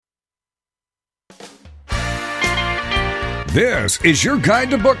This is your guide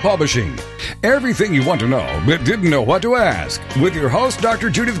to book publishing. Everything you want to know but didn't know what to ask with your host, Dr.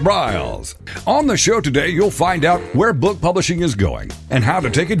 Judith Briles. On the show today, you'll find out where book publishing is going and how to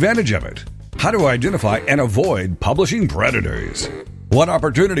take advantage of it. How to identify and avoid publishing predators. What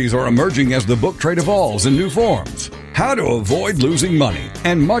opportunities are emerging as the book trade evolves in new forms. How to avoid losing money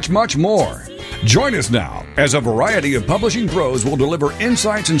and much, much more. Join us now as a variety of publishing pros will deliver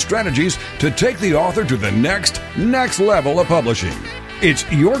insights and strategies to take the author to the next level of publishing. It's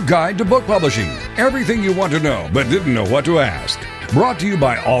your guide to book publishing. Everything you want to know but didn't know what to ask. Brought to you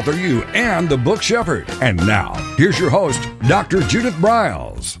by Author U and The Book Shepherd. And now, here's your host, Dr. Judith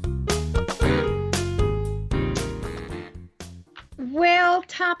Briles. Well,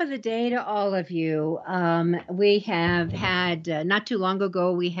 top of the day to all of you. We have had, not too long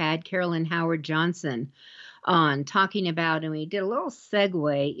ago, we had Carolyn Howard Johnson on talking about, and we did a little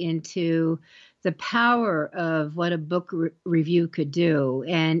segue into the power of what a book review could do.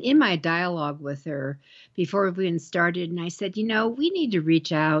 And in my dialogue with her before we even started, and I said, we need to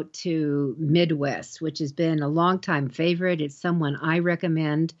reach out to Midwest, which has been a longtime favorite. It's someone I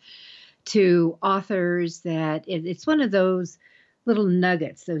recommend to authors that it's one of those little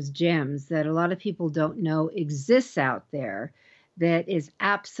nuggets, those gems that a lot of people don't know exists out there, that is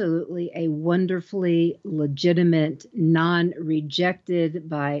absolutely a wonderfully legitimate, non-rejected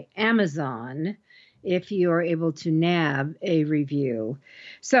by Amazon if you are able to nab a review.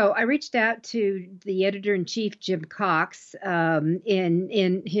 So I reached out to the editor-in-chief, Jim Cox,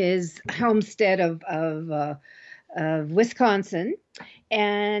 in his homestead of Wisconsin,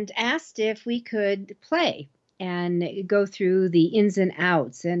 and asked if we could play and go through the ins and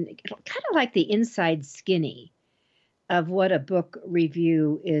outs and kind of like the inside skinny of what a book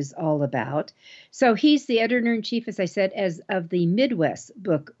review is all about. So he's the editor-in-chief, as I said, as of the Midwest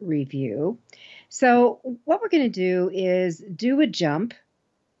Book Review. So what we're going to do is do a jump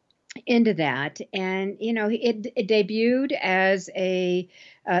into that. And, it debuted as a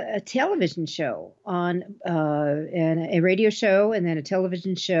television show on and a radio show and then a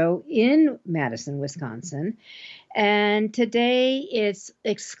television show in Madison, Wisconsin. And today it's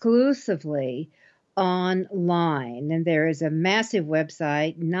exclusively online, and there is a massive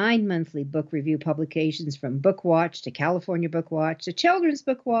website, 9 monthly book review publications from Bookwatch to California Bookwatch to Children's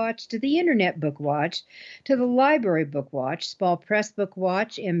Bookwatch to the Internet Bookwatch to the Library Bookwatch, Small Press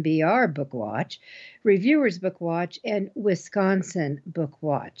Bookwatch, MBR Bookwatch, Reviewers Bookwatch, and Wisconsin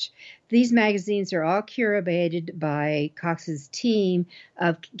Bookwatch. These magazines are all curated by Cox's team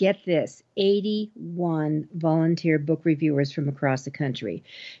of, get this, 81 volunteer book reviewers from across the country.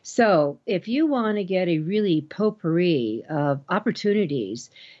 So if you want to get a really potpourri of opportunities,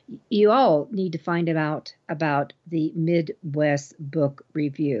 you all need to find out about the Midwest Book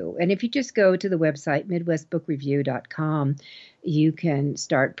Review. And if you just go to the website, midwestbookreview.com, you can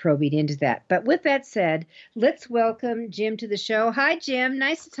start probing into that. But with that said, let's welcome Jim to the show. Hi, Jim.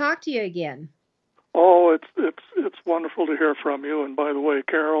 Nice to talk to you again. Oh, it's wonderful to hear from you. And by the way,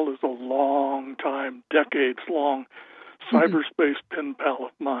 Carol is a long time, decades-long cyberspace pen pal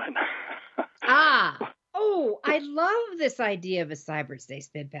of mine. I love this idea of a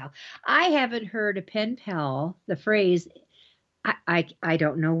cyberspace pen pal. I haven't heard a pen pal, the phrase, I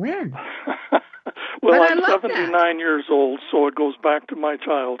don't know when. Well, I'm 79 years old, so it goes back to my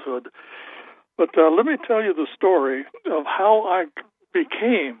childhood. But let me tell you the story of how I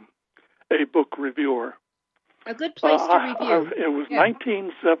became a book reviewer. A good place to review. It was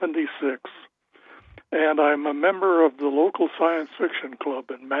 1976, and I'm a member of the local science fiction club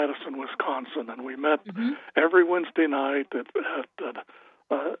in Madison, Wisconsin, and we met every Wednesday night at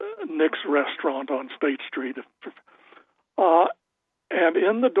Nick's restaurant on State Street. And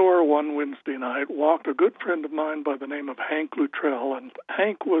in the door one Wednesday night walked a good friend of mine by the name of Hank Luttrell, and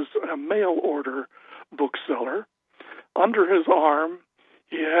Hank was a mail-order bookseller. Under his arm,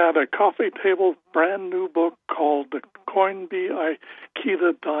 he had a coffee table brand-new book called The Coinbee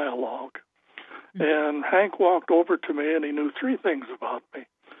Aikida Dialogue. And Hank walked over to me, and he knew three things about me.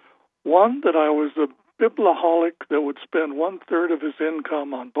 One, that I was a biblaholic that would spend one-third of his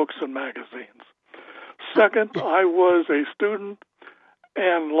income on books and magazines. Second, I was a student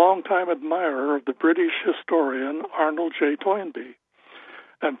and longtime admirer of the British historian Arnold J. Toynbee.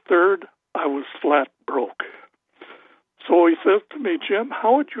 And third, I was flat broke. So he says to me, Jim,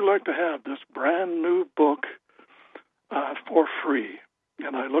 how would you like to have this brand new book for free?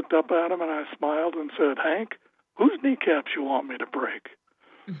 And I looked up at him and I smiled and said, Hank, whose kneecaps you want me to break?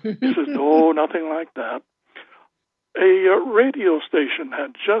 He says, no, nothing like that. A radio station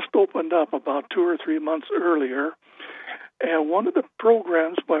had just opened up about 2 or 3 months earlier, And one of the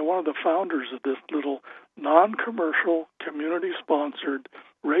programs by one of the founders of this little non-commercial, community-sponsored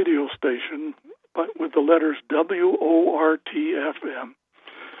radio station, but with the letters WORT-FM,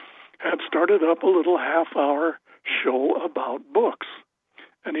 had started up a little half-hour show about books.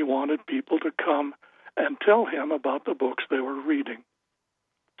 And he wanted people to come and tell him about the books they were reading.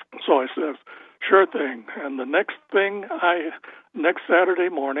 So I said, sure thing. And the next Saturday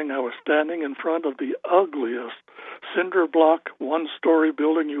morning, I was standing in front of the ugliest cinder block one-story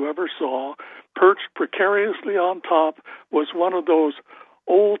building you ever saw. Perched precariously on top was one of those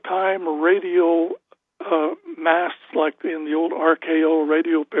old-time radio masts like in the old RKO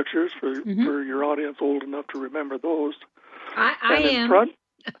radio pictures for your audience old enough to remember those. I am.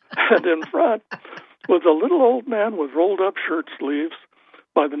 And in front was a little old man with rolled-up shirt sleeves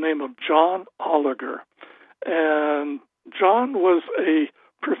by the name of John Oliger. And John was a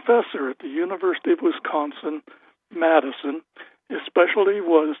professor at the University of Wisconsin, Madison. His specialty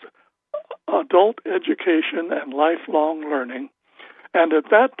was adult education and lifelong learning. And at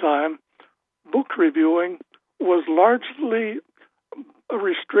that time, book reviewing was largely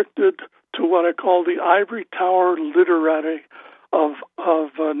restricted to what I call the ivory tower literati of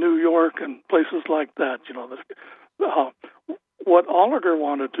New York and places like that. You know, what Oliger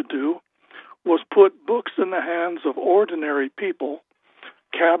wanted to do was put books in the hands of ordinary people,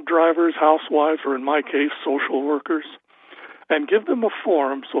 cab drivers, housewives, or in my case, social workers, and give them a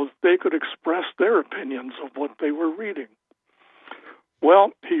forum so that they could express their opinions of what they were reading.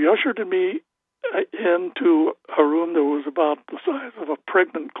 Well, he ushered me into a room that was about the size of a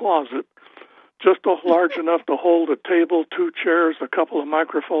pregnant closet, just large enough to hold a table, 2 chairs, a couple of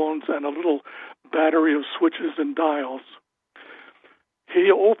microphones, and a little battery of switches and dials. He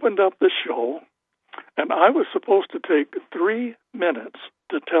opened up the show, and I was supposed to take 3 minutes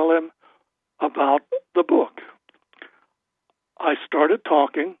to tell him about the book. I started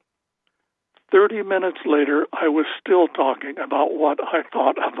talking. 30 minutes later, I was still talking about what I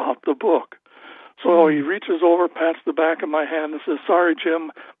thought about the book. So he reaches over, pats the back of my hand, and says, "Sorry,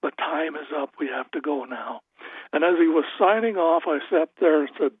 Jim, but time is up. We have to go now." And as he was signing off, I sat there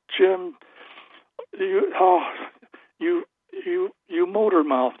and said, "Jim, you motor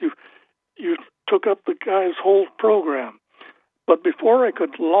mouth. You took up the guy's whole program." But before I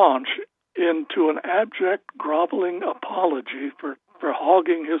could launch into an abject, groveling apology for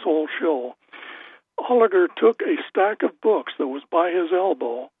hogging his whole show, Oliger took a stack of books that was by his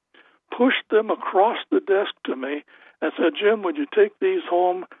elbow, pushed them across the desk to me, and said, "Jim, would you take these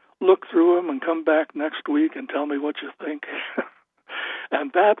home, look through them, and come back next week and tell me what you think?"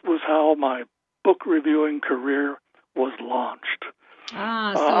 And that was how my book reviewing career was launched. So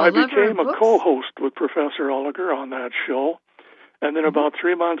I became a co-host with Professor Oliger on that show. And then about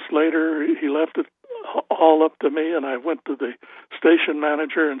 3 months later, he left it all up to me, and I went to the station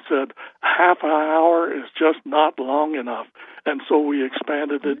manager and said, half an hour is just not long enough. And so we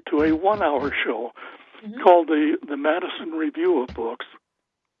expanded it to a 1-hour show called the Madison Review of Books.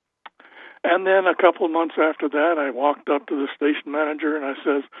 And then a couple of months after that, I walked up to the station manager and I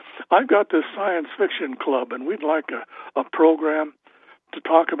says, "I've got this science fiction club, and we'd like a program to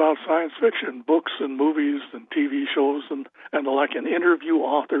talk about science fiction, books and movies and TV shows and the like, and interview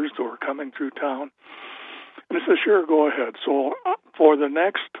authors who are coming through town." And I said, "Sure, go ahead." So for the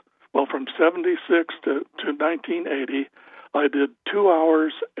next, from 76 to 1980, I did 2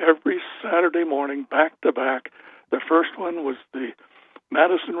 hours every Saturday morning, back to back. The first one was the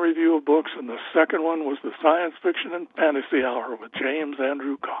Madison Review of Books, and the second one was the Science Fiction and Fantasy Hour with James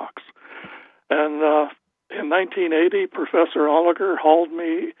Andrew Cox. And in 1980, Professor Oliger hauled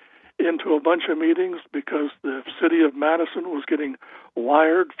me into a bunch of meetings because the city of Madison was getting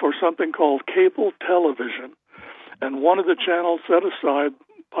wired for something called cable television. And one of the channels set aside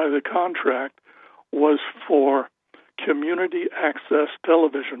by the contract was for community access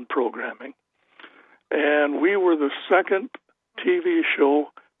television programming. And we were the second TV show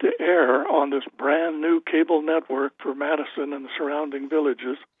to air on this brand new cable network for Madison and the surrounding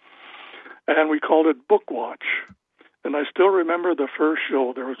villages. And we called it Book Watch. And I still remember the first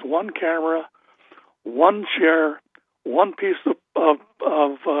show. There was one camera, one chair, one piece of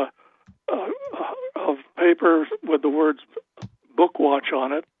paper with the words Book Watch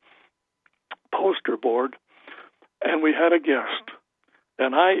on it, poster board, and we had a guest.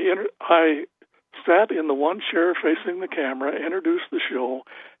 And I sat in the one chair facing the camera, introduced the show,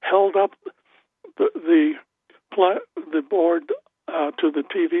 held up the board to the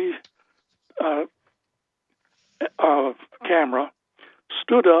TV camera,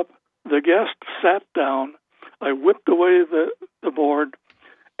 stood up, the guest sat down, I whipped away the board,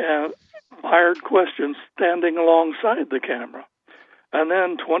 and fired questions standing alongside the camera. And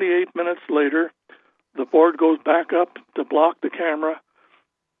then 28 minutes later, the board goes back up to block the camera.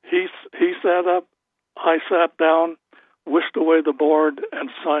 He sat up, I sat down, whisked away the board, and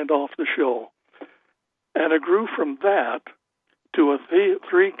signed off the show. And it grew from that to a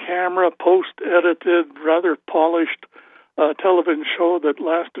three-camera, post-edited, rather polished television show that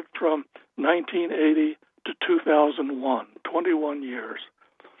lasted from 1980 to 2001, 21 years.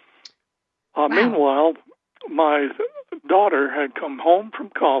 Wow. Meanwhile, my daughter had come home from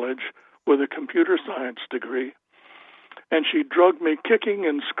college with a computer science degree, and she drugged me kicking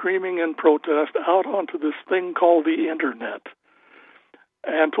and screaming in protest out onto this thing called the Internet,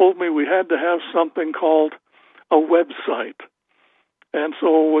 and told me we had to have something called a website. And so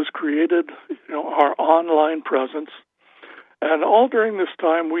was created, our online presence. And all during this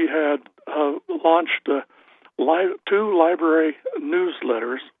time, we had launched two library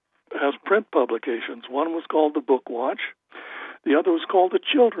newsletters as print publications. One was called the Book Watch. The other was called the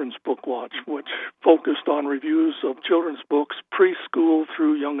Children's Book Watch, which focused on reviews of children's books preschool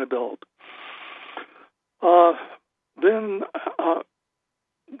through young adult. Then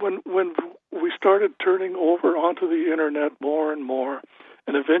when we started turning over onto the Internet more and more,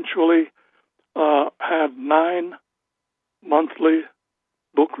 and eventually had 9 monthly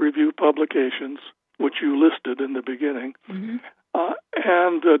book review publications, which you listed in the beginning, Mm-hmm.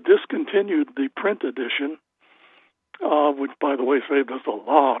 And discontinued the print edition, which, by the way, saved us a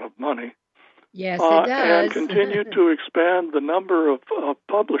lot of money. Yes, it does. And continued to expand the number of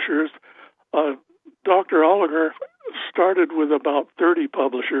publishers. Dr. Oliger started with about 30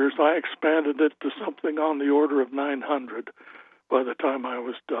 publishers. I expanded it to something on the order of 900 by the time I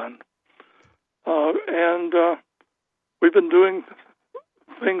was done. And we've been doing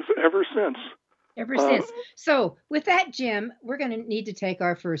things ever since. Ever since. So with that, Jim, we're going to need to take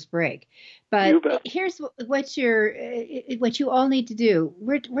our first break. You But bet. here's what you all need to do.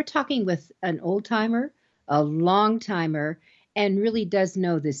 We're talking with an old timer, a long timer, and really does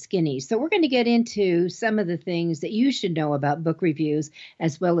know the skinny. So we're going to get into some of the things that you should know about book reviews,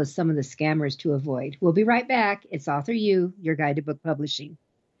 as well as some of the scammers to avoid. We'll be right back. It's Author U, your guide to book publishing.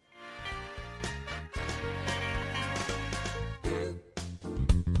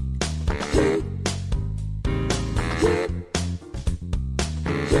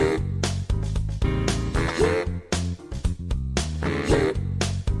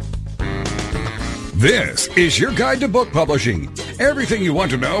 This is your guide to book publishing. Everything you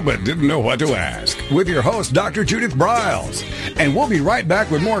want to know but didn't know what to ask. With your host, Dr. Judith Briles. And we'll be right back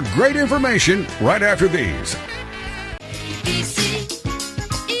with more great information right after these.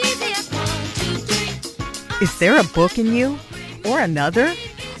 Is there a book in you or another?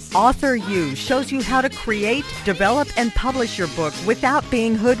 Author U shows you how to create, develop, and publish your book without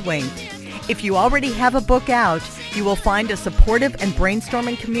being hoodwinked. If you already have a book out, you will find a supportive and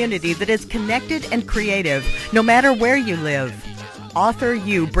brainstorming community that is connected and creative, no matter where you live. Author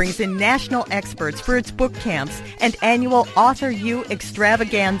U brings in national experts for its book camps and annual Author U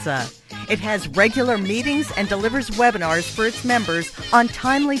extravaganza. It has regular meetings and delivers webinars for its members on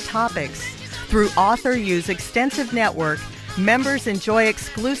timely topics. Through Author U's extensive network, members enjoy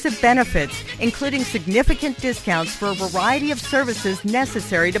exclusive benefits, including significant discounts for a variety of services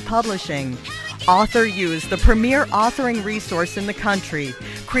necessary to publishing. Author U is the premier authoring resource in the country,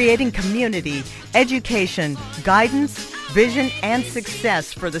 creating community, education, guidance, vision, and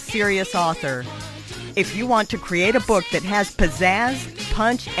success for the serious author. If you want to create a book that has pizzazz,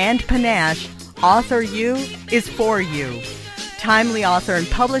 punch, and panache, Author U is for you. Timely author and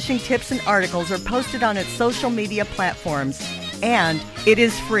publishing tips and articles are posted on its social media platforms, and it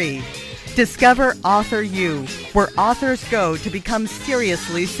is free. Discover Author U, where authors go to become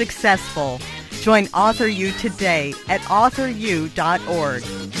seriously successful. Join Author U today at authoru.org.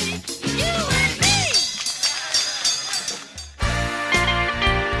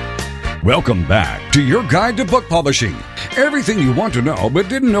 Welcome back to your guide to book publishing. Everything you want to know but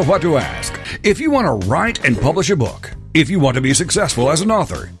didn't know what to ask. If you want to write and publish a book, if you want to be successful as an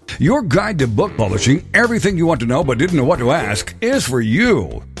author, your guide to book publishing, everything you want to know but didn't know what to ask, is for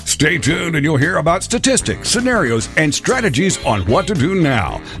you. Stay tuned and you'll hear about statistics, scenarios, and strategies on what to do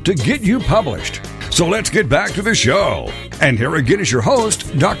now to get you published. So let's get back to the show. And here again is your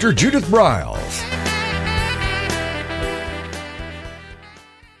host, Dr. Judith Briles.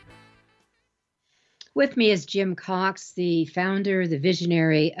 With me is Jim Cox, the founder, the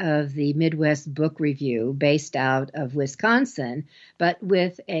visionary of the Midwest Book Review, based out of Wisconsin, but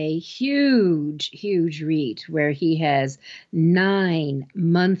with a huge reach where he has 9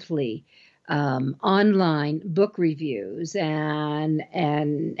 monthly online book reviews and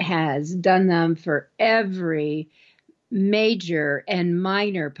has done them for every major and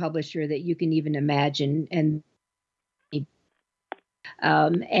minor publisher that you can even imagine. And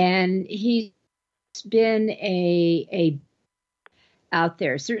he's been a out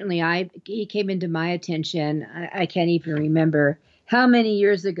there. Certainly, he came into my attention. I can't even remember how many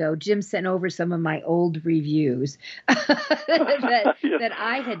years ago. Jim sent over some of my old reviews that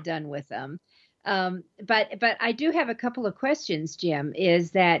I had done with them. But I do have a couple of questions, Jim.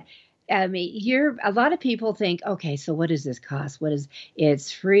 Is that a lot of people think, okay, so what does this cost?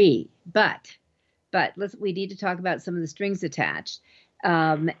 It's free, but we need to talk about some of the strings attached.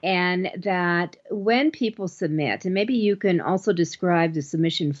 And that when people submit, and maybe you can also describe the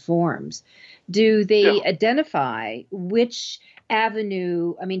submission forms, do they identify which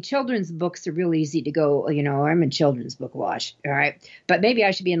avenue? I mean, children's books are real easy to go, I'm in Children's Book Watch, all right, but maybe I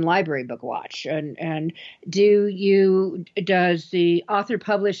should be in Library Book Watch. And does the author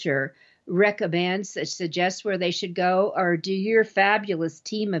publisher recommend, suggest where they should go, or do your fabulous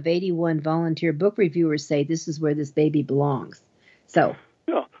team of 81 volunteer book reviewers say this is where this baby belongs? So,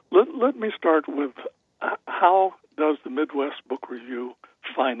 let me start with how does the Midwest Book Review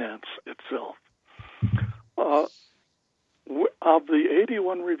finance itself? Of the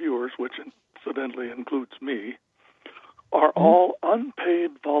 81 reviewers, which incidentally includes me, are all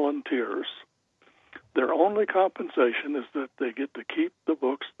unpaid volunteers. Their only compensation is that they get to keep the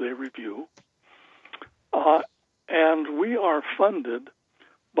books they review. And we are funded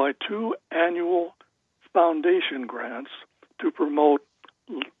by 2 annual foundation grants to promote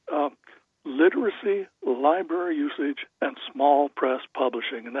literacy, library usage, and small press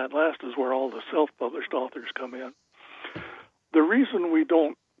publishing. And that last is where all the self-published authors come in. The reason we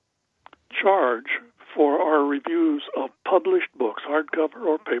don't charge for our reviews of published books, hardcover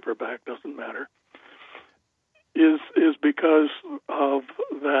or paperback, doesn't matter, is because of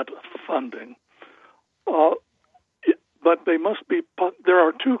that funding. But they must be. There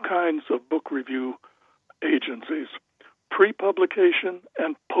are 2 kinds of book review agencies: pre-publication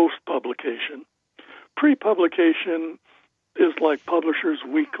and post-publication. Pre-publication is like Publishers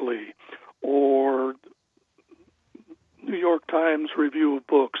Weekly or New York Times Review of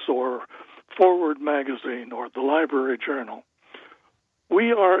Books or Forward Magazine or the Library Journal.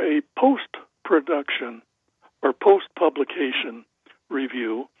 We are a post-production or post-publication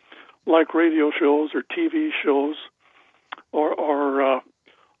review, like radio shows or TV shows or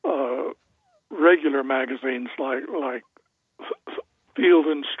regular magazines like Field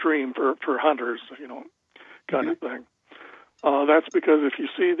and Stream for hunters, kind of thing. That's because if you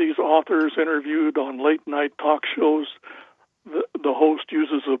see these authors interviewed on late night talk shows, the host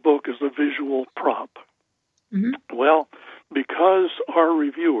uses a book as a visual prop. Mm-hmm. Well, because our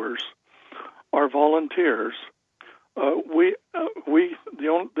reviewers are volunteers, their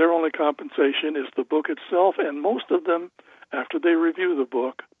only compensation is the book itself, and most of them, after they review the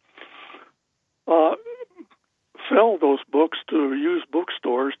book, sell those books to used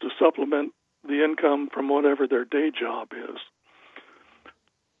bookstores to supplement the income from whatever their day job is.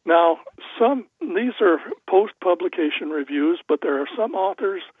 Now, these are post-publication reviews, but there are some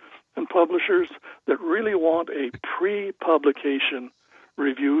authors and publishers that really want a pre-publication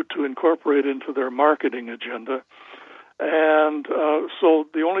review to incorporate into their marketing agenda. And so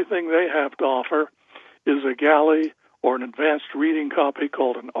the only thing they have to offer is a galley or an advanced reading copy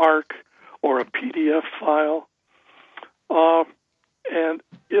called an ARC or a PDF file. And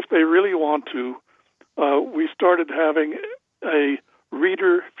if they really want to, we started having a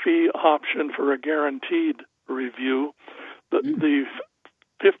reader fee option for a guaranteed review. The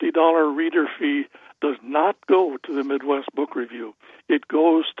 $50 reader fee does not go to the Midwest Book Review. It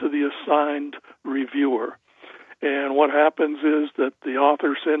goes to the assigned reviewer. And what happens is that the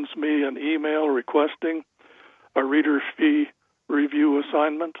author sends me an email requesting a reader fee review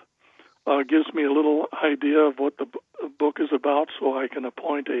assignment, gives me a little idea of what the book is about so I can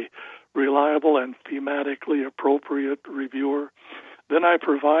appoint a reliable and thematically appropriate reviewer. Then I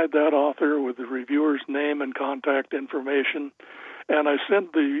provide that author with the reviewer's name and contact information, and I send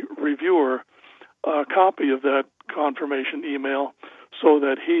the reviewer a copy of that confirmation email so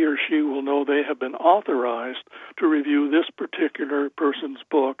that he or she will know they have been authorized to review this particular person's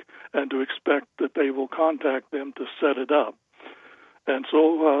book and to expect that they will contact them to set it up. And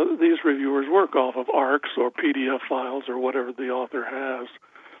so these reviewers work off of ARCs or PDF files or whatever the author has.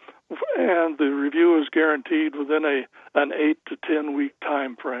 And the review is guaranteed within an 8 to 10 week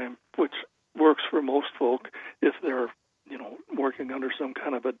time frame, which works for most folk if they're, working under some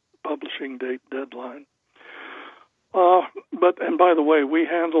kind of a publishing date deadline. And by the way, we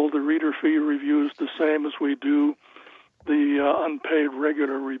handle the reader fee reviews the same as we do the unpaid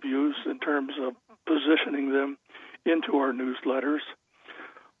regular reviews in terms of positioning them into our newsletters.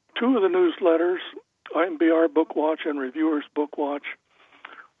 Two of the newsletters, IMBR Bookwatch and Reviewers Bookwatch,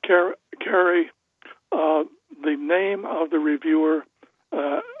 carry the name of the reviewer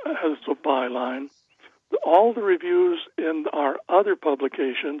as a byline. All the reviews in our other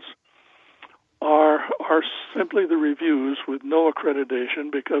publications are simply the reviews with no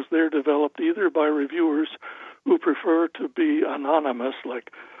accreditation, because they're developed either by reviewers who prefer to be anonymous,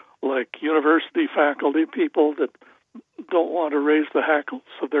 like university faculty, people that don't want to raise the hackles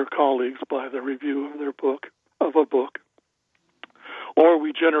of their colleagues by the review of a book, or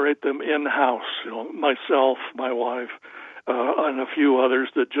we generate them in-house. Myself, my wife, and a few others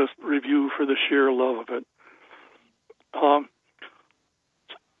that just review for the sheer love of it.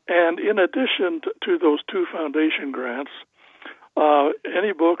 And in addition to those two foundation grants,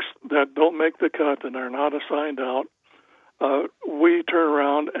 any books that don't make the cut and are not assigned out, we turn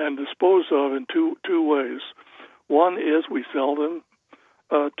around and dispose of in two ways. One is we sell them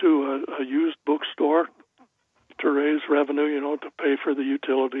to a used bookstore to raise revenue, to pay for the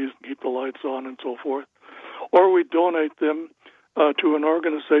utilities, keep the lights on, and so forth. Or we donate them to an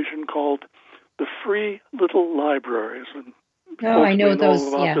organization called the Free Little Libraries. And I know those.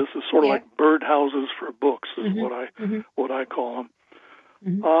 About this is sort of like birdhouses for books, is what I call them.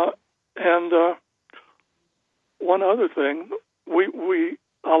 And one other thing, we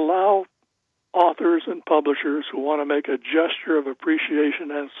allow authors and publishers who want to make a gesture of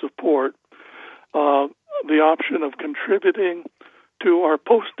appreciation and support the option of contributing to our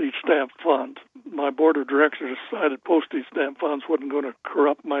postage stamp fund. My board of directors decided postage stamp funds wasn't going to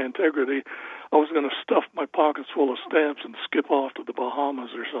corrupt my integrity. I was going to stuff my pockets full of stamps and skip off to the Bahamas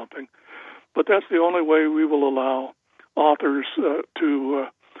or something. But that's the only way we will allow authors to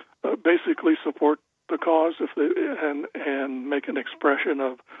basically support the cause and make an expression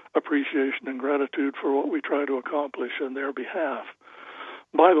of appreciation and gratitude for what we try to accomplish on their behalf.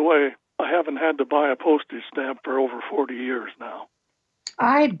 By the way, I haven't had to buy a postage stamp for over 40 years now.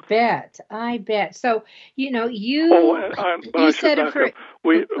 I bet. So, you said it for...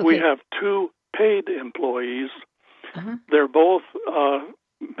 We have two paid employees. Uh-huh. They're both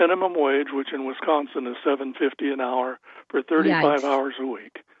minimum wage, which in Wisconsin is $7.50 an hour for 35 hours a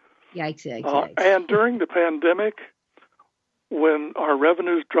week. Yikes. And during the pandemic, when our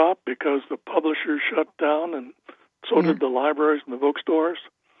revenues dropped because the publishers shut down and so did the libraries and the bookstores,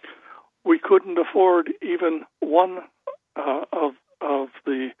 we couldn't afford even one of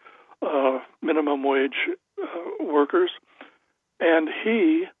the minimum wage workers, and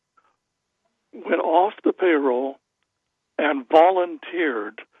he went off the payroll and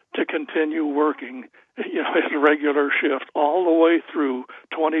volunteered to continue working, his regular shift all the way through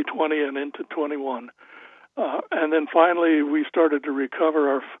 2020 and into 21. And then finally, we started to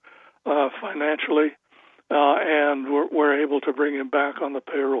recover financially, and we're able to bring him back on the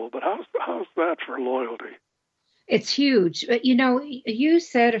payroll. But how's that for loyalty? It's huge. But, you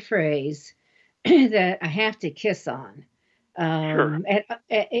said a phrase that I have to kiss on. Sure.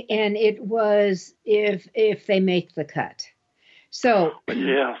 And it was if they make the cut. So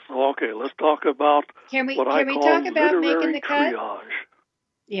yes, okay. Let's talk about can we talk about making the cut? Triage.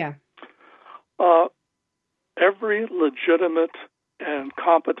 Yeah. Every legitimate and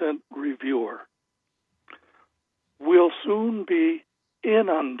competent reviewer will soon be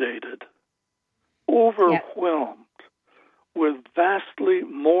inundated, overwhelmed with vastly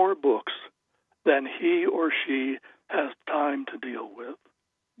more books than he or she has time to deal with.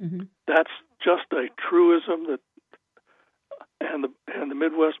 Mm-hmm. That's just a truism and the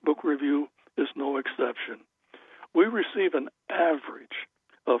Midwest Book Review is no exception. We receive an average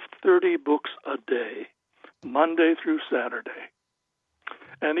of 30 books a day, Monday through Saturday.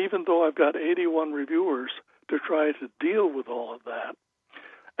 And even though I've got 81 reviewers to try to deal with all of that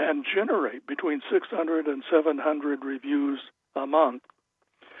and generate between 600 and 700 reviews a month,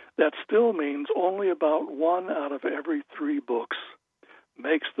 that still means only about 1 out of every 3 books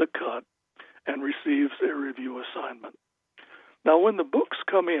makes the cut and receives a review assignment. Now, when the books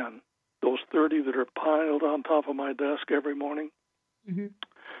come in, those 30 that are piled on top of my desk every morning, mm-hmm.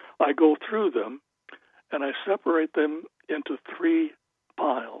 I go through them and I separate them into 3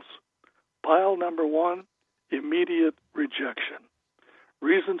 piles. Pile number 1, immediate rejection.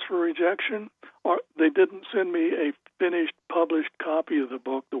 Reasons for rejection are they didn't send me a finished, published copy of the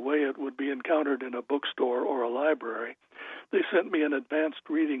book the way it would be encountered in a bookstore or a library. They sent me an advanced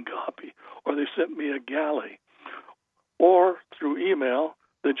reading copy, or they sent me a galley. Or through email,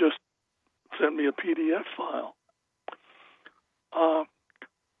 they just sent me a PDF file.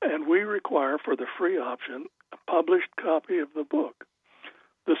 and we require for the free option a published copy of the book.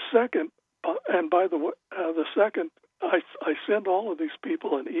 The second, and by the way, I send all of these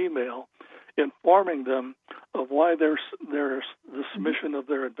people an email informing them of why the submission of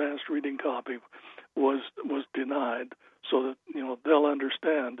their advanced reading copy was denied, so that they'll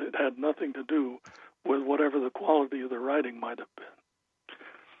understand it had nothing to do with whatever the quality of the writing might have been.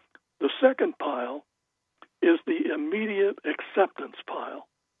 The second pile is the immediate acceptance pile,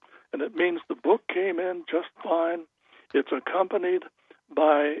 and it means the book came in just fine. It's accompanied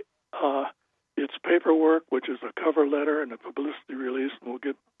by its paperwork, which is a cover letter and a publicity release, and we'll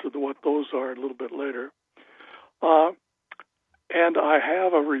get to what those are a little bit later. And I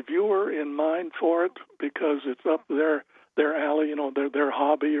have a reviewer in mind for it because it's up their alley, their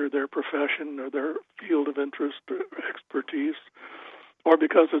hobby or their profession or their field of interest or expertise, or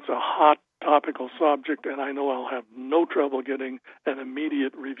because it's a hot topical subject and I know I'll have no trouble getting an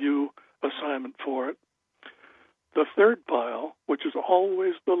immediate review assignment for it. The third pile, which is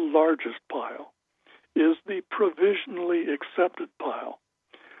always the largest pile, is the provisionally accepted pile.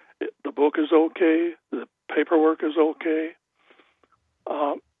 The book is okay, the paperwork is okay,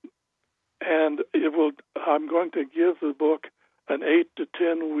 and I'm going to give the book an 8 to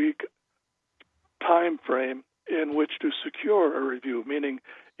 10 week time frame in which to secure a review, meaning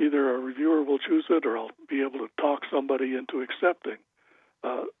either a reviewer will choose it or I'll be able to talk somebody into accepting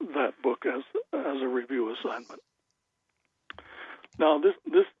that book as a review assignment. Now,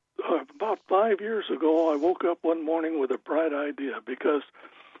 this about 5 years ago, I woke up one morning with a bright idea because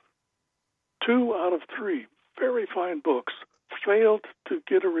 2 out of 3 very fine books failed to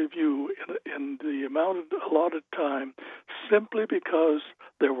get a review in the allotted time simply because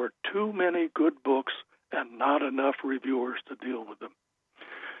there were too many good books and not enough reviewers to deal with them.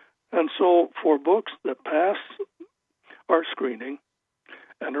 And so for books that pass our screening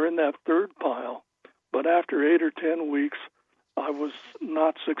and are in that third pile, but after 8 or 10 weeks, I was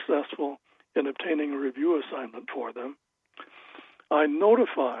not successful in obtaining a review assignment for them, I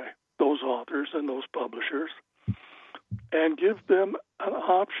notify those authors and those publishers and give them an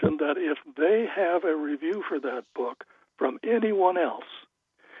option that if they have a review for that book from anyone else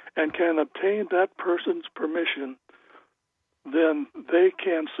and can obtain that person's permission, then they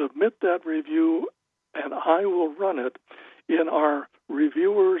can submit that review and I will run it in our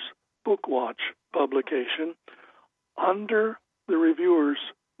Reviewers Book Watch publication under the reviewers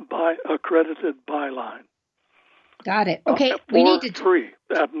by accredited byline. Got it. Okay, we need to free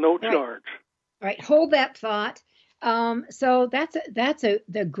at no charge. Right. Hold that thought. So that's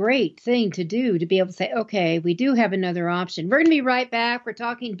the great thing to do, to be able to say, okay, we do have another option. We're going to be right back. We're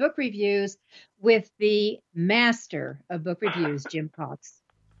talking book reviews with the master of book reviews, Jim Cox.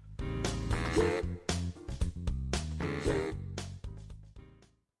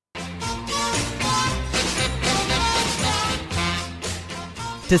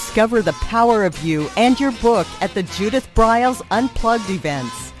 Discover the power of you and your book at the Judith Briles Unplugged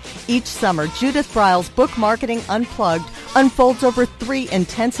events. Each summer, Judith Briles Book Marketing Unplugged unfolds over 3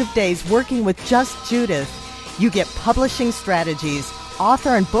 intensive days working with just Judith. You get publishing strategies,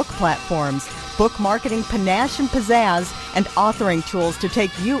 author and book platforms, book marketing panache and pizzazz, and authoring tools to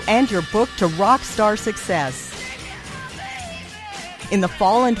take you and your book to rock star success. In the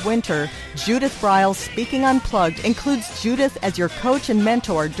fall and winter, Judith Briles Speaking Unplugged includes Judith as your coach and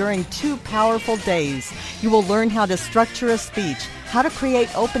mentor during 2 powerful days. You will learn how to structure a speech, how to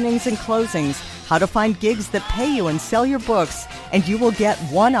create openings and closings, how to find gigs that pay you and sell your books, and you will get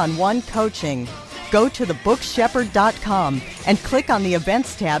one-on-one coaching. Go to thebookshepherd.com and click on the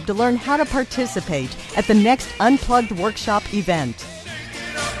Events tab to learn how to participate at the next Unplugged Workshop event.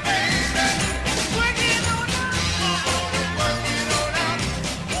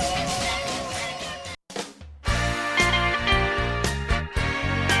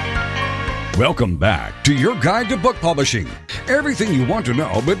 Welcome back to your guide to book publishing. Everything you want to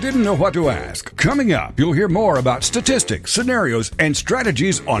know but didn't know what to ask. Coming up, you'll hear more about statistics, scenarios, and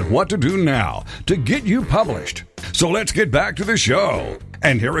strategies on what to do now to get you published. So let's get back to the show.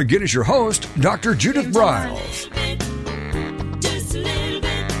 And here again is your host, Dr. Judith Briles.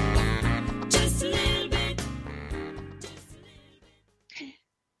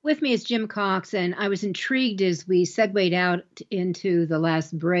 With me is Jim Cox, and I was intrigued as we segued out into the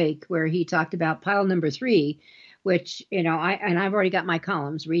last break where he talked about pile number 3, which, I've already got my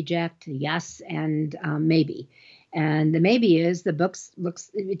columns, reject, yes, and maybe. And the maybe is the books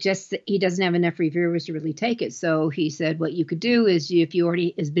he doesn't have enough reviewers to really take it. So he said what you could do is if you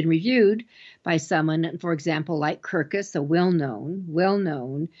already has been reviewed by someone, for example, like Kirkus, a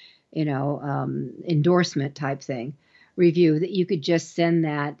well-known, endorsement type thing, review, that you could just send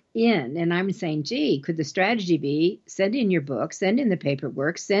that in. And I'm saying, gee, could the strategy be send in your book, send in the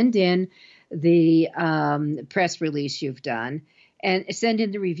paperwork, send in the press release you've done, and send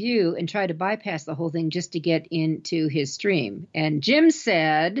in the review and try to bypass the whole thing just to get into his stream? And Jim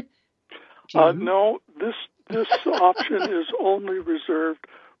said, no, this option is only reserved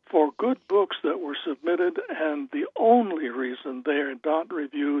for good books that were submitted, and the only reason they are not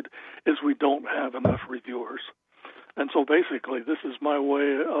reviewed is we don't have enough reviewers. And so basically, this is my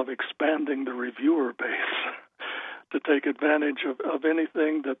way of expanding the reviewer base to take advantage of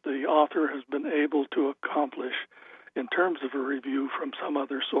anything that the author has been able to accomplish in terms of a review from some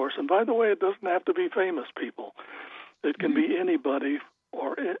other source. And by the way, it doesn't have to be famous people. It can be anybody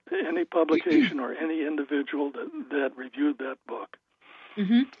or any publication or any individual that reviewed that book.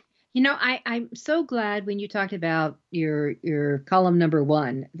 Mm-hmm. You know, I'm so glad when you talked about your column number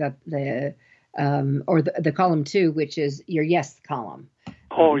 1, the column 2, which is your yes column.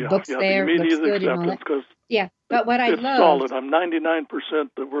 Oh yeah, books there, the immediate looks good acceptance, because but what I it's love, solid. I'm 99%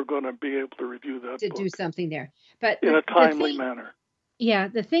 that we're going to be able to review that to book do something there, but in a timely manner. Yeah,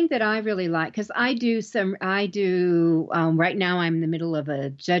 the thing that I really like, because I do right now I'm in the middle of a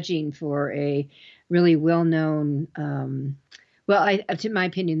judging for a really well-known, to my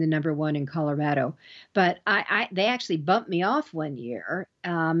opinion, the number 1 in Colorado, but they actually bumped me off one year,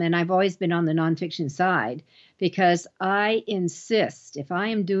 and I've always been on the nonfiction side because I insist, if I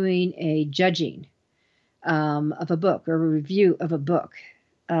am doing a judging of a book or a review of a book,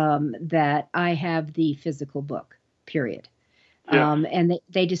 that I have the physical book, period. Yeah. And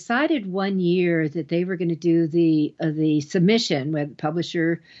they decided one year that they were going to do the submission, where the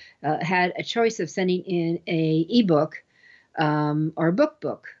publisher had a choice of sending in a ebook or a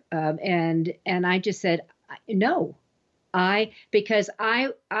book. And I just said, no, because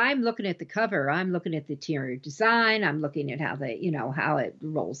I'm looking at the cover, I'm looking at the interior design, I'm looking at how how it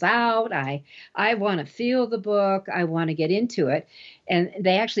rolls out. I want to feel the book. I want to get into it. And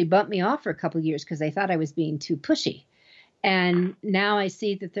they actually bumped me off for a couple of years because they thought I was being too pushy. And now I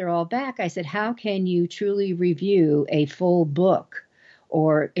see that they're all back. I said, how can you truly review a full book?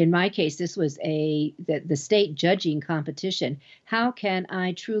 Or in my case, this was the state judging competition. How can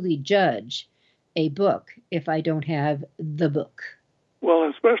I truly judge a book if I don't have the book? Well,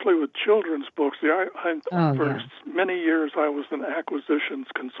 especially with children's books. For many years, I was an acquisitions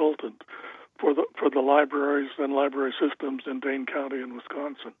consultant for the libraries and library systems in Dane County in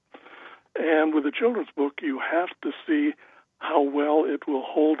Wisconsin. And with a children's book, you have to see how well it will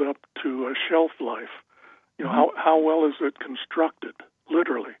hold up to a shelf life. How well is it constructed,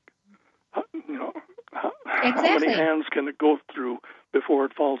 literally? How many hands can it go through before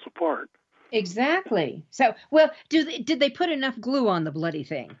it falls apart? Exactly. So, well, did they put enough glue on the bloody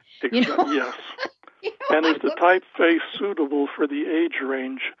thing? Yes. And is the typeface suitable for the age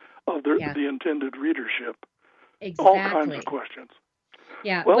range of the intended readership? Exactly. All kinds of questions.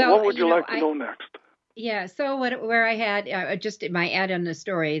 Yeah. Well, what would you like to know next? Yeah. So where I had just my add on the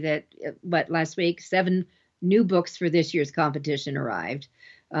story that last week 7 new books for this year's competition arrived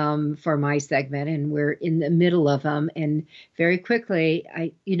for my segment, and we're in the middle of them. And very quickly,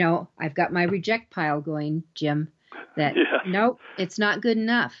 I've got my reject pile going, Jim. That nope, it's not good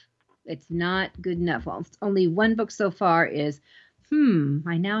enough. It's not good enough. Well, only one book so far is.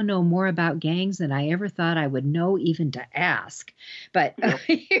 I now know more about gangs than I ever thought I would know, even to ask. But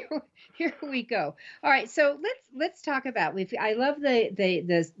here we go. All right, so let's talk about. I love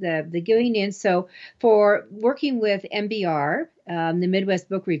the going in. So for working with MBR, the Midwest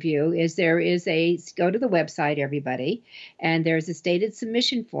Book Review, go to the website, everybody, and there's a stated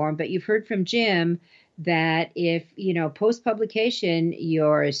submission form. But you've heard from Jim that if post publication,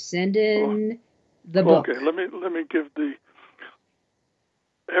 you're sending the book. Okay, let me give the.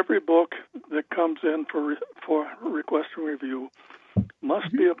 Every book that comes in for request and review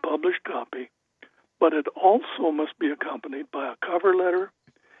must be a published copy, but it also must be accompanied by a cover letter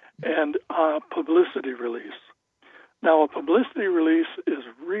and a publicity release. Now, a publicity release is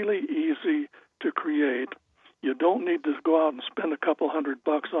really easy to create. You don't need to go out and spend a couple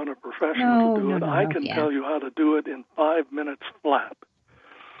 $100 on a professional to do it. I can tell you how to do it in 5 minutes flat.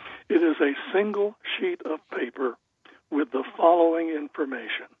 It is a single sheet of paper with the following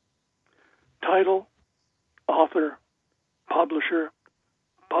information: title, author, publisher,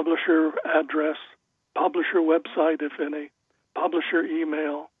 publisher address, publisher website, if any, publisher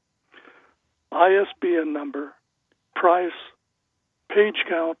email, ISBN number, price, page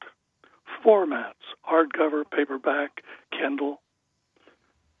count, formats, hardcover, paperback, Kindle,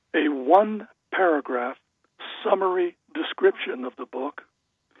 a 1-paragraph summary description of the book,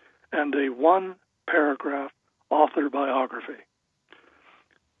 and a 1-paragraph author biography.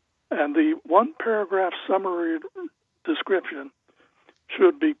 And the one-paragraph summary description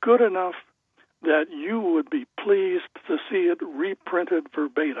should be good enough that you would be pleased to see it reprinted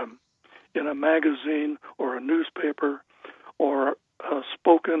verbatim in a magazine or a newspaper or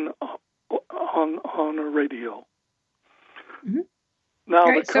spoken on a radio. Mm-hmm. Now,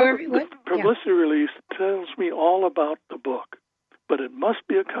 right, the publicity release tells me all about the book, but it must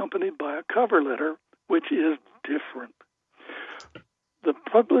be accompanied by a cover letter, which is different. The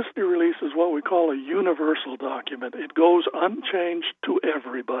publicity release is what we call a universal document. It goes unchanged to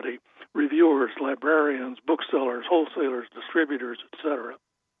everybody: reviewers, librarians, booksellers, wholesalers, distributors, etc.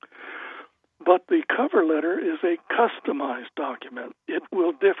 But the cover letter is a customized document. It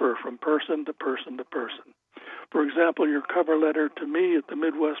will differ from person to person to person. For example, your cover letter to me at the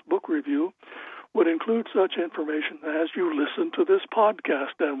Midwest Book Review would include such information as you listened to this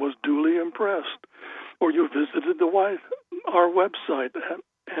podcast and was duly impressed, or you visited our website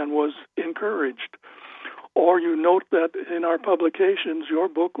and was encouraged, or you note that in our publications your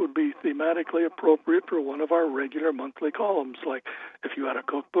book would be thematically appropriate for one of our regular monthly columns, like if you had a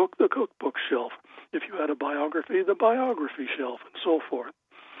cookbook, the cookbook shelf, if you had a biography, the biography shelf, and so forth.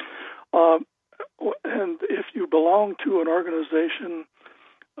 And if you belong to an organization,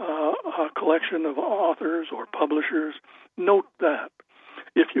 a collection of authors or publishers, note that.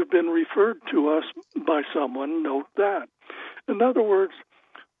 If you've been referred to us by someone, note that. In other words,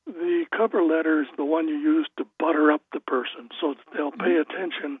 the cover letter is the one you use to butter up the person so that they'll pay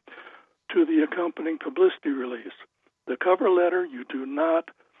attention to the accompanying publicity release. The cover letter, you do not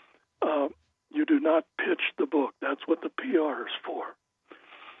pitch the book. That's what the PR is for.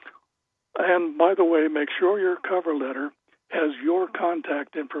 And by the way, make sure your cover letter has your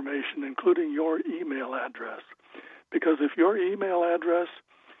contact information, including your email address. Because if your email address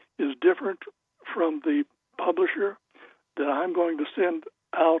is different from the publisher, then I'm going to send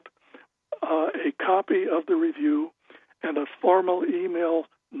out a copy of the review and a formal email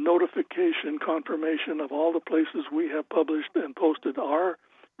notification confirmation of all the places we have published and posted our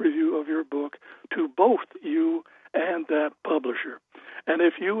review of your book to both you and that publisher. And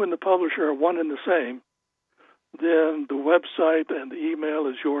if you and the publisher are one and the same, then the website and the email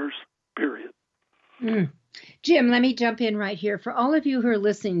is yours, period. Jim, let me jump in right here. For all of you who are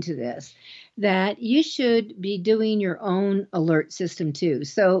listening to this, that you should be doing your own alert system too.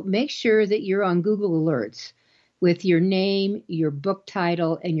 So make sure that you're on Google Alerts with your name, your book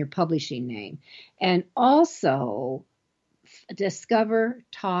title, and your publishing name. And also discover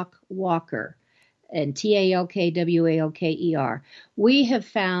Talk Walker, and TALKWALKER. We have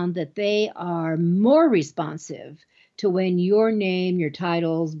found that they are more responsive to when your name, your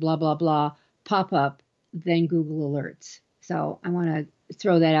titles, blah, blah, blah, pop up than Google Alerts. So I want to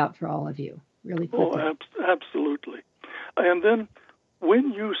throw that out for all of you really quickly. Oh, absolutely. And then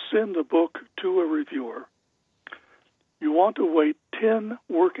when you send a book to a reviewer, you want to wait 10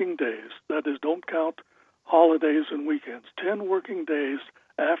 working days. That is, don't count holidays and weekends. 10 working days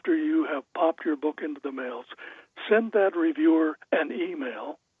after you have popped your book into the mails. Send that reviewer an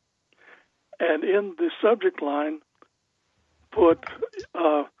email, and in the subject line, put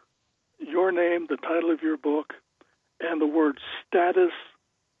your name, the title of your book, and the word status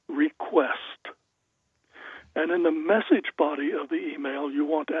request. And in the message body of the email, you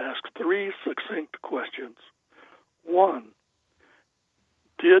want to ask 3 succinct questions. 1,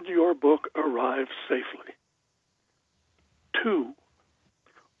 did your book arrive safely? 2,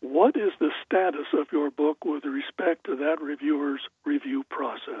 what is the status of your book with respect to that reviewer's review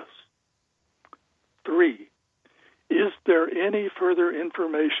process? 3, is there any further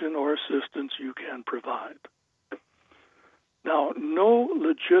information or assistance you can provide? Now, no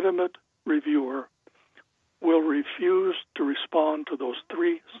legitimate reviewer will refuse to respond to those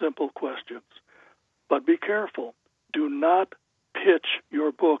 3 simple questions. But be careful. Do not pitch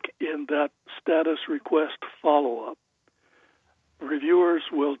your book in that status request follow-up. Reviewers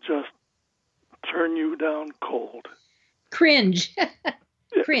will just turn you down cold. Cringe.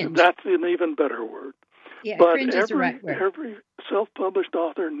 Cringe. That's an even better word. Yeah, but cringe is the right word. Every self-published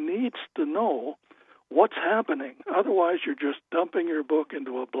author needs to know what's happening. Otherwise, you're just dumping your book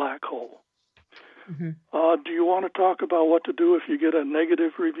into a black hole. Mm-hmm. Do you want to talk about what to do if you get a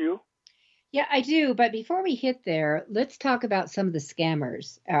negative review? Yeah, I do. But before we hit there, let's talk about some of the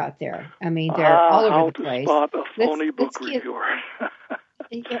scammers out there. I mean, they're all over the place. How to spot a phony book reviewer.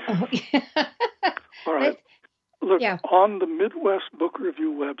 All right. Look, on the Midwest Book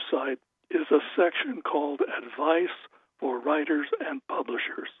Review website is a section called Advice for Writers and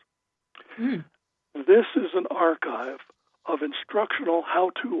Publishers. This is an archive of instructional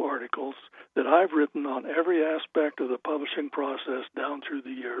how-to articles that I've written on every aspect of the publishing process down through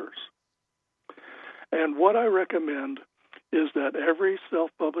the years. And what I recommend is that every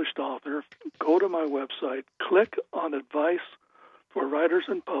self-published author go to my website, click on Advice for Writers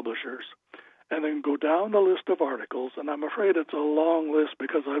and Publishers, and then go down the list of articles. And I'm afraid it's a long list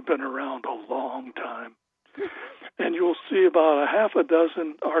because I've been around a long time. And you'll see about a half a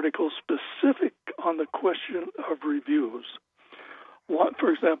dozen articles specific on the question of reviews. One,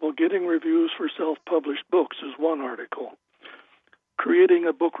 for example, getting reviews for self-published books is one article. Creating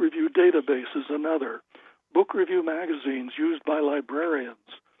a book review database is another. Book review magazines used by librarians.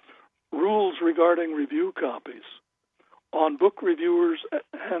 Rules regarding review copies. On book reviewers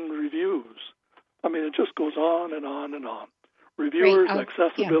and reviews. I mean, it just goes on and on and on. Reviewers,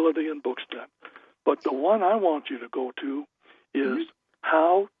 accessibility, and BookStat. But the one I want you to go to is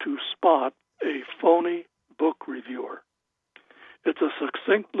how to spot a phony book reviewer. It's a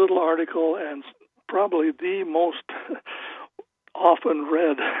succinct little article and probably the most often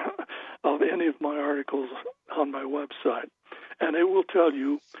read of any of my articles on my website. And it will tell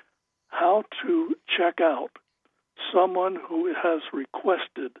you how to check out someone who has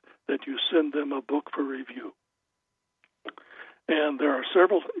requested that you send them a book for review. And there are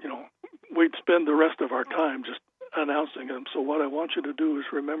several, we'd spend the rest of our time just announcing them. So what I want you to do is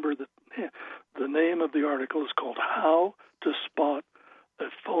remember that the name of the article is called How to Spot a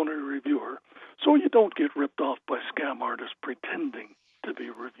Phony Reviewer, so you don't get ripped off by scam artists pretending to be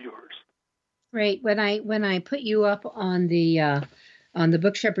reviewers. Right. When I put you up on the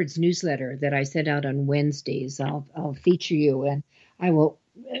Book Shepherd's newsletter that I send out on Wednesdays, I'll feature you, and I will.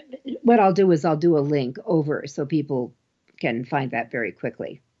 What I'll do is I'll do a link over so people can find that very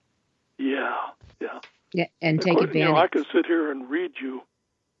quickly. Yeah, and take advantage. I could sit here and read you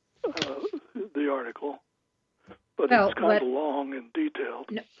the article, but it's kind of long and detailed.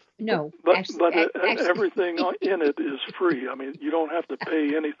 No, but actually, everything in it is free. I mean, you don't have to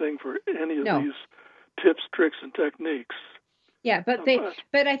pay anything for any of these tips, tricks, and techniques. Yeah, but I think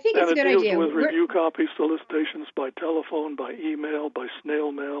it's a good idea. And it deals with review copy solicitations by telephone, by email, by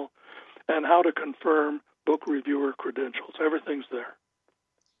snail mail, and how to confirm book reviewer credentials. Everything's there.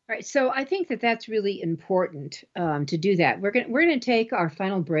 Right. So I think that's really important to do that. We're going to take our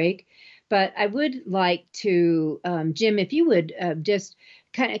final break, but I would like to, Jim, if you would just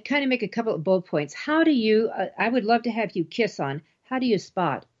kind of make a couple of bullet points. How do you? I would love to have you kiss on. How do you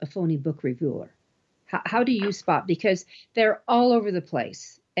spot a phony book reviewer? How do you spot? Because they're all over the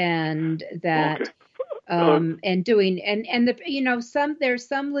place, and that, and doing, and the, there's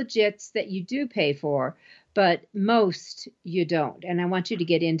some legits that you do pay for, but most you don't. And I want you to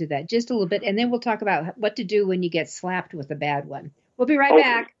get into that just a little bit, and then we'll talk about what to do when you get slapped with a bad one. We'll be right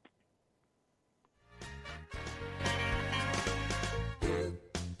back.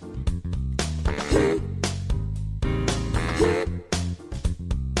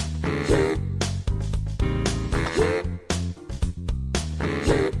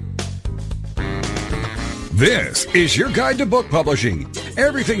 This is your guide to book publishing.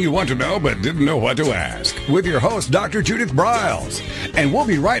 Everything you want to know but didn't know what to ask. With your host, Dr. Judith Briles. And we'll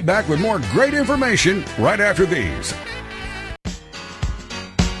be right back with more great information right after these.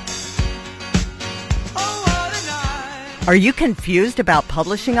 Are you confused about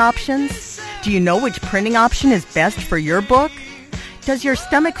publishing options? Do you know which printing option is best for your book? Does your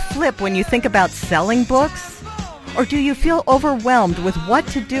stomach flip when you think about selling books? Or do you feel overwhelmed with what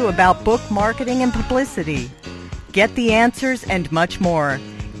to do about book marketing and publicity? Get the answers and much more.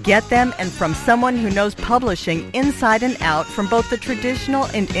 Get them and from someone who knows publishing inside and out from both the traditional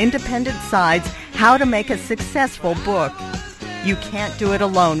and independent sides, how to make a successful book. You can't do it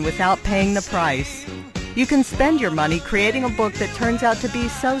alone without paying the price. You can spend your money creating a book that turns out to be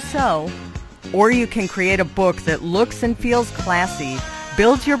so-so, or you can create a book that looks and feels classy,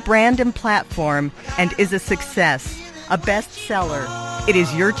 builds your brand and platform, and is a success, a bestseller. It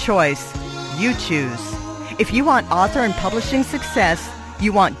is your choice. You choose. If you want author and publishing success,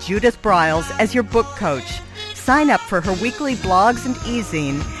 you want Judith Briles as your book coach. Sign up for her weekly blogs and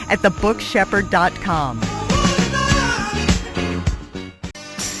e-zine at thebookshepherd.com.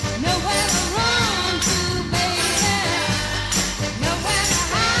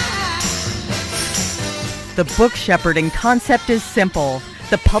 The book shepherding concept is simple.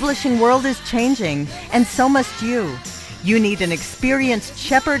 The publishing world is changing, and so must you. You need an experienced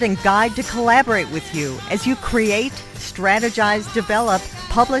shepherd and guide to collaborate with you as you create, strategize, develop,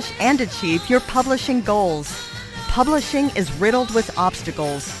 publish, and achieve your publishing goals. Publishing is riddled with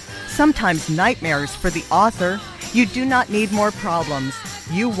obstacles, sometimes nightmares for the author. You do not need more problems.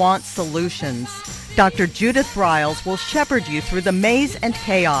 You want solutions. Dr. Judith Briles will shepherd you through the maze and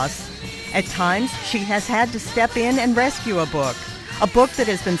chaos. At times, she has had to step in and rescue a book that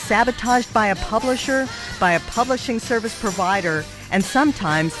has been sabotaged by a publisher, by a publishing service provider, and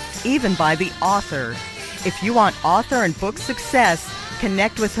sometimes even by the author. If you want author and book success,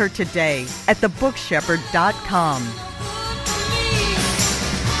 connect with her today at thebookshepherd.com.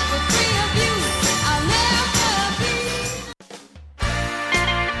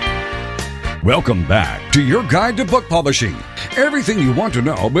 Welcome back to your guide to book publishing. Everything you want to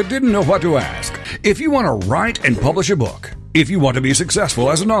know but didn't know what to ask. If you want to write and publish a book, if you want to be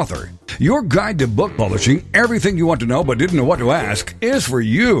successful as an author, your guide to book publishing, everything you want to know but didn't know what to ask, is for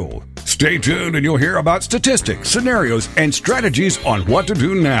you. Stay tuned and you'll hear about statistics, scenarios, and strategies on what to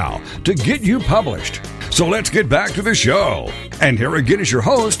do now to get you published. So let's get back to the show. And here again is your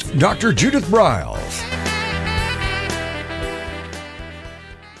host, Dr. Judith Briles.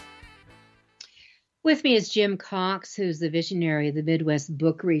 With me is Jim Cox, who's the visionary of the Midwest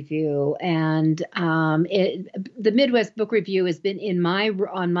Book Review, and the Midwest Book Review has been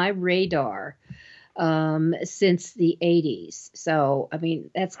on my radar since the 80s. So, I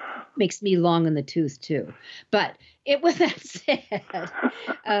mean, that makes me long in the tooth too. But with that said,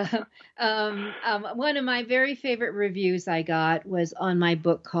 one of my very favorite reviews I got was on my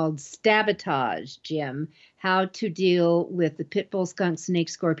book called Stabotage, Jim, How to Deal with the Pitbull, Skunks,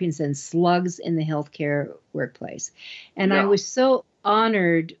 Snakes, Scorpions, and Slugs in the Healthcare Workplace. And I was so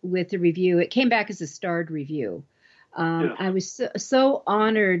honored with the review. It came back as a starred review. I was so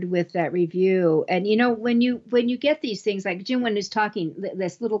honored with that review. And, you know, when you get these things, like Jim, when he's talking,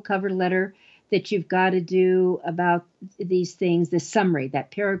 this little cover letter that you've got to do about these things, the summary,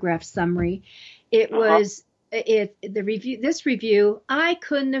 that paragraph summary, this review, I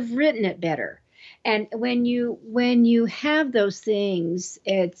couldn't have written it better. And when you have those things,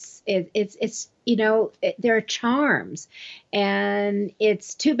 it's you know, there are charms, and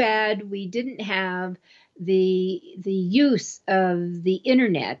it's too bad we didn't have the use of the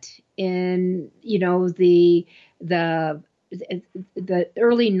internet in, you know, the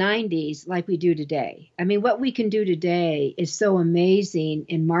early 90s like we do today. I mean, what we can do today is so amazing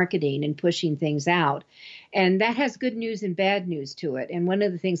in marketing and pushing things out. And that has good news and bad news to it. And one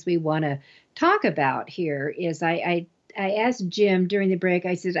of the things we want to talk about here is I asked Jim during the break,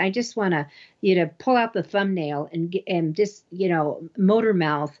 I said, I just want you to pull out the thumbnail and just, you know, motor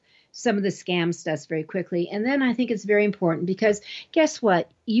mouth some of the scam stuff very quickly. And then I think it's very important because guess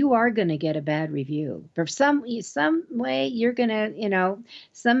what? You are going to get a bad review. For some way, you're going to, you know,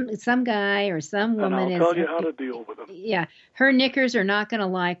 some guy or some woman. And I'll tell you how to deal with them. Yeah. Her knickers are not going to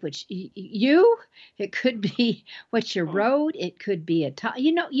like what it could be what you wrote. It could be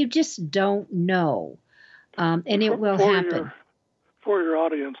you know, you just don't know. And it will happen. For your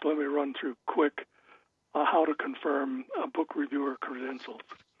audience, let me run through quick how to confirm a book reviewer credentials.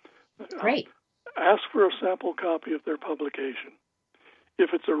 Great. Ask for a sample copy of their publication.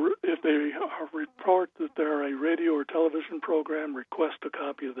 If they report that they're a radio or television program, request a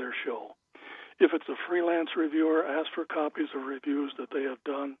copy of their show. If it's a freelance reviewer, ask for copies of reviews that they have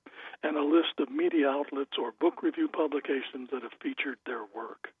done and a list of media outlets or book review publications that have featured their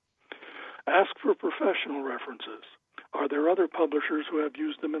work. Ask for professional references. Are there other publishers who have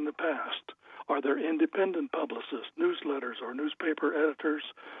used them in the past? Are there independent publicists, newsletters, or newspaper editors,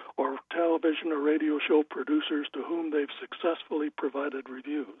 or television or radio show producers to whom they've successfully provided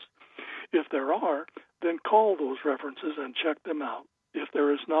reviews? If there are, then call those references and check them out. If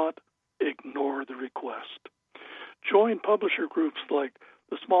there is not, ignore the request. Join publisher groups like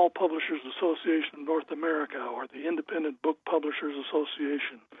the Small Publishers Association of North America or the Independent Book Publishers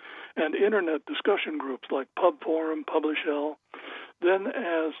Association, and internet discussion groups like PubForum, PublishL. Then,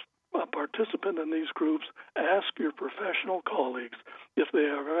 as a participant in these groups, ask your professional colleagues if they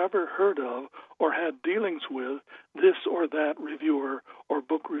have ever heard of or had dealings with this or that reviewer or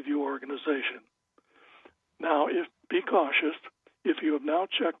book review organization. Now, be cautious. If you have now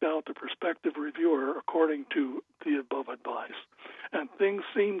checked out the prospective reviewer according to the above advice, and things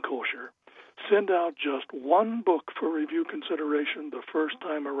seem kosher, send out just one book for review consideration the first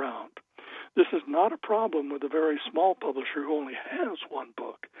time around. This is not a problem with a very small publisher who only has one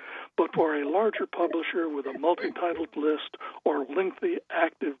book, but for a larger publisher with a multi-titled list or lengthy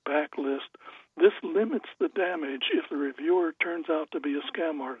active backlist, this limits the damage if the reviewer turns out to be a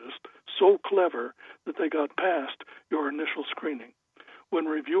scam artist so clever that they got past your initial screening. When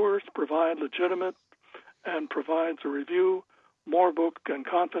reviewers provide legitimate and provides a review, more book can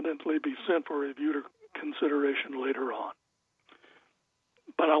confidently be sent for review consideration later on.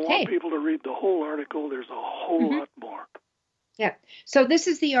 But I want people to read the whole article. There's a whole lot more. Yeah. So this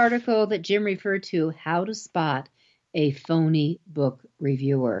is the article that Jim referred to, How to Spot a Phony Book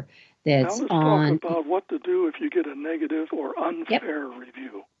Reviewer. That's now let's on. talk about what to do if you get a negative or unfair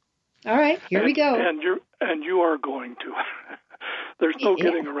review. All right, here we go. And you are going to. There's no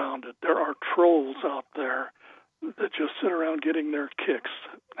getting around it. There are trolls out there that just sit around getting their kicks,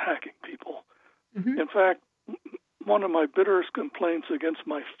 hacking people. Mm-hmm. In fact, one of my bitterest complaints against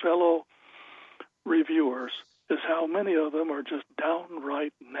my fellow reviewers is how many of them are just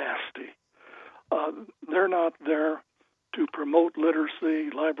downright nasty. They're not there to promote literacy,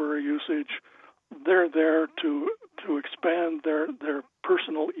 library usage. They're there to expand their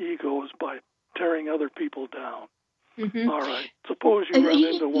personal egos by tearing other people down. Mm-hmm. All right. Suppose you run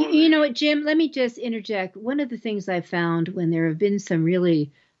into one. You know what, Jim? Let me just interject. One of the things I found when there have been some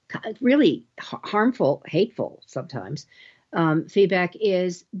really, really harmful, hateful sometimes feedback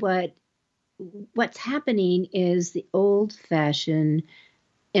is what's happening is the old-fashioned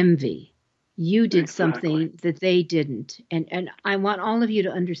envy. You did something that they didn't. And I want all of you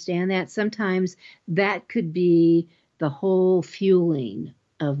to understand that. Sometimes that could be the whole fueling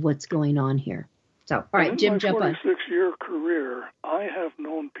of what's going on here. So, all right, Jim, jump on. In my 46-year career, I have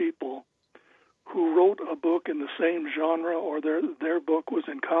known people who wrote a book in the same genre, or their book was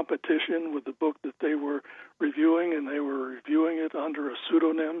in competition with the book that they were reviewing, and they were reviewing it under a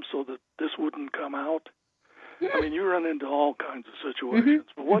pseudonym so that this wouldn't come out. I mean, you run into all kinds of situations.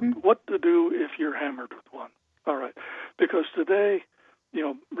 Mm-hmm. But what to do if you're hammered with one? All right, because today,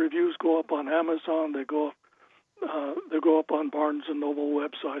 reviews go up on Amazon, they go up on Barnes and Noble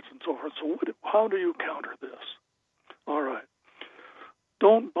websites and so forth. So how do you counter this? All right,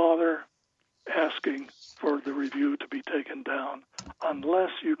 don't bother asking for the review to be taken down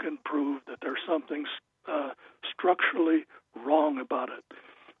unless you can prove that there's something structurally wrong about it.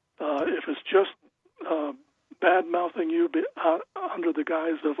 If it's just bad-mouthing you under the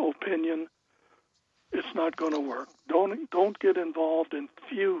guise of opinion, it's not going to work. Don't get involved in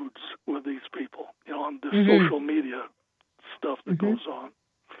feuds with these people, on the social media stuff that goes on.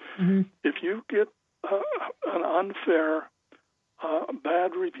 Mm-hmm. If you get an unfair,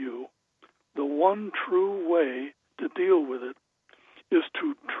 bad review, the one true way to deal with it is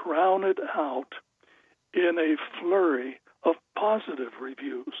to drown it out in a flurry of positive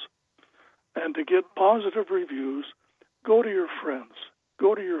reviews. And to get positive reviews, go to your friends,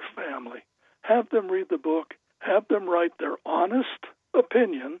 go to your family, have them read the book, have them write their honest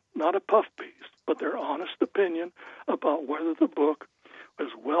opinion, not a puff piece, but their honest opinion about whether the book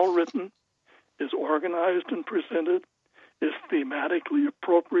is well written, is organized and presented, is thematically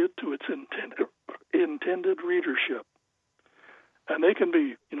appropriate to its intended readership. And they can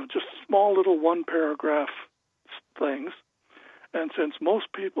be, just small little one-paragraph things. And since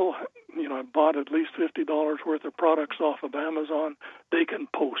most people, bought at least $50 worth of products off of Amazon, they can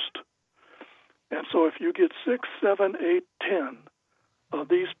post. And so if you get 6, 7, 8, 10 of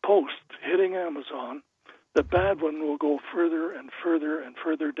these posts hitting Amazon, the bad one will go further and further and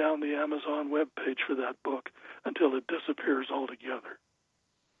further down the Amazon webpage for that book until it disappears altogether.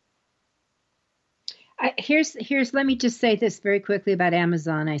 Let me just say this very quickly about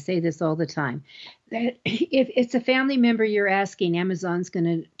Amazon. I say this all the time. That if it's a family member you're asking, Amazon's going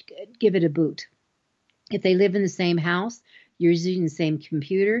to give it a boot. If they live in the same house, you're using the same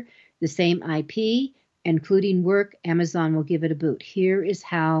computer, the same IP, including work, Amazon will give it a boot. Here is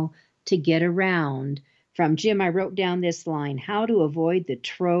how to get around. From Jim, I wrote down this line: how to avoid the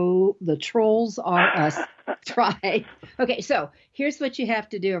trolls are us. Try. Okay, so here's what you have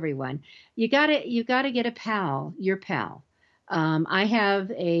to do, everyone. You gotta get a pal, your pal. I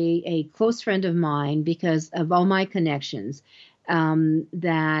have a close friend of mine because of all my connections. And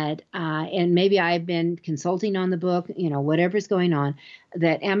maybe I've been consulting on the book, whatever's going on,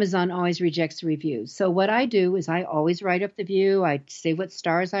 that Amazon always rejects reviews. So what I do is I always write up the review. I say what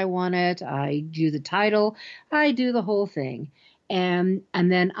stars I want it. I do the title. I do the whole thing. And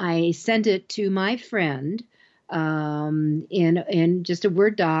then I send it to my friend in just a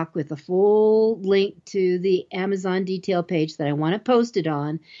Word doc with a full link to the Amazon detail page that I want it posted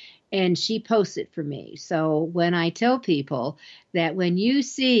on. And she posts it for me. So when I tell people that when you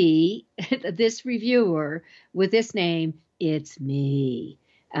see this reviewer with this name, it's me.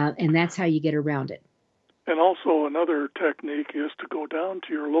 And that's how you get around it. And also another technique is to go down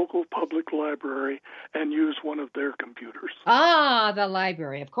to your local public library and use one of their computers. Ah, the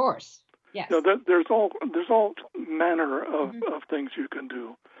library, of course. Yes. There's all manner of things you can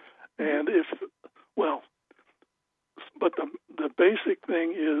do. And but the basic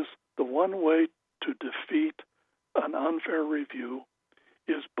thing is the one way to defeat an unfair review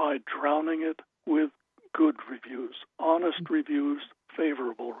is by drowning it with good reviews, honest reviews,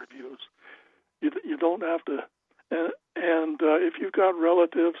 favorable reviews. You don't have to, and if you've got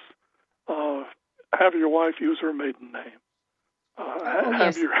relatives, have your wife use her maiden name.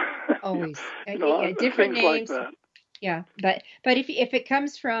 Yes. Always. Different names. Like that. Yeah, but if it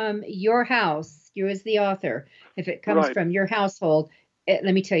comes from your house, you as the author, if it comes from your household,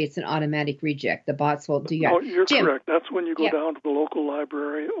 let me tell you, it's an automatic reject. The bots will do that. No, you're Jim, correct. That's when you go down to the local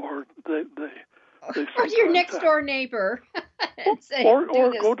library, or they or to your next door neighbor and say, or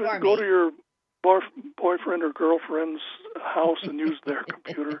go to your boyfriend or girlfriend's house and use their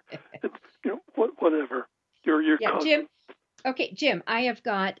computer. Whatever. Your cousin. Jim. Okay, Jim, I have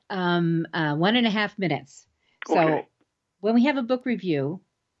got 1.5 minutes. So okay. When we have a book review,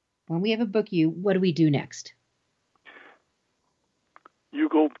 what do we do next? You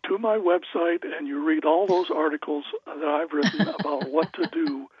go to my website and you read all those articles that I've written about what to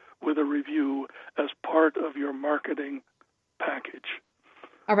do with a review as part of your marketing package.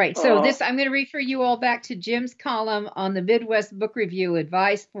 All right. So I'm going to refer you all back to Jim's column on the Midwest Book Review,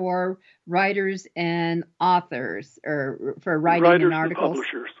 advice for writers and authors, or for writing and articles.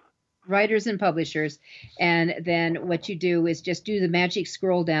 Writers and publishers. And then what you do is just do the magic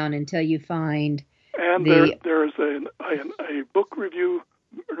scroll down until you find. And there is a book review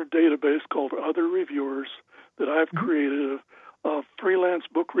database called Other Reviewers that I've created of freelance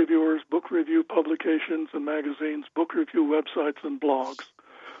book reviewers, book review publications and magazines, book review websites and blogs.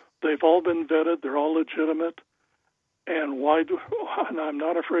 They've all been vetted. They're all legitimate. And I'm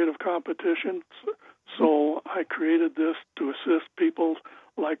not afraid of competition. So I created this to assist people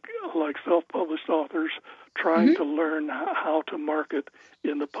like self-published authors trying to learn how to market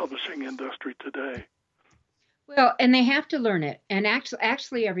in the publishing industry today. Well, and they have to learn it. And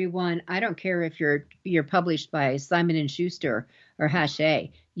actually, everyone, I don't care if you're published by Simon & Schuster or Hachette,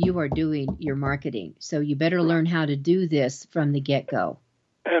 you are doing your marketing. So you better learn how to do this from the get-go.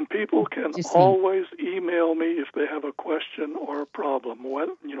 And people can always email me if they have a question or a problem,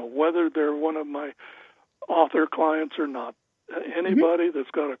 whether they're one of my author clients or not. Anybody that's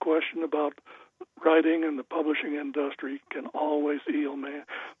got a question about writing in the publishing industry can always email me.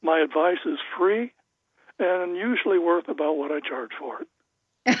 My advice is free and usually worth about what I charge for it.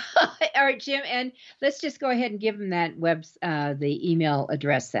 All right, Jim, and let's just go ahead and give them that the email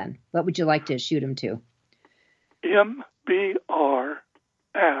address then. What would you like to shoot them to?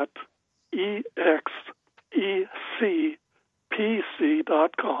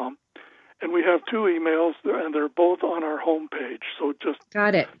 mbr@execpc.com. And we have 2 emails, and they're both on our homepage. So just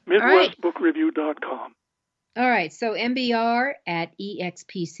got it. MidwestBookReview.com. All right. So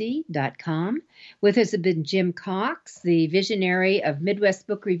mbr@expc.com. With us have been Jim Cox, the visionary of Midwest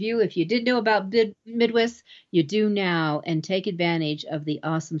Book Review. If you didn't know about Midwest, you do now, and take advantage of the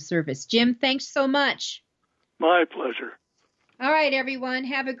awesome service. Jim, thanks so much. My pleasure. All right, everyone.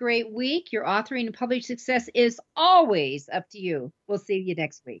 Have a great week. Your authoring and publishing success is always up to you. We'll see you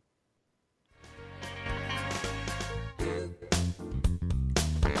next week.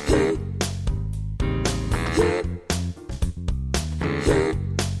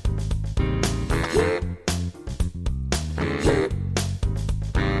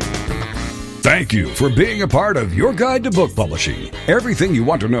 Thank you for being a part of Your Guide to Book Publishing. Everything you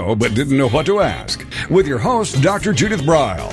want to know but didn't know what to ask. With your host, Dr. Judith Briles.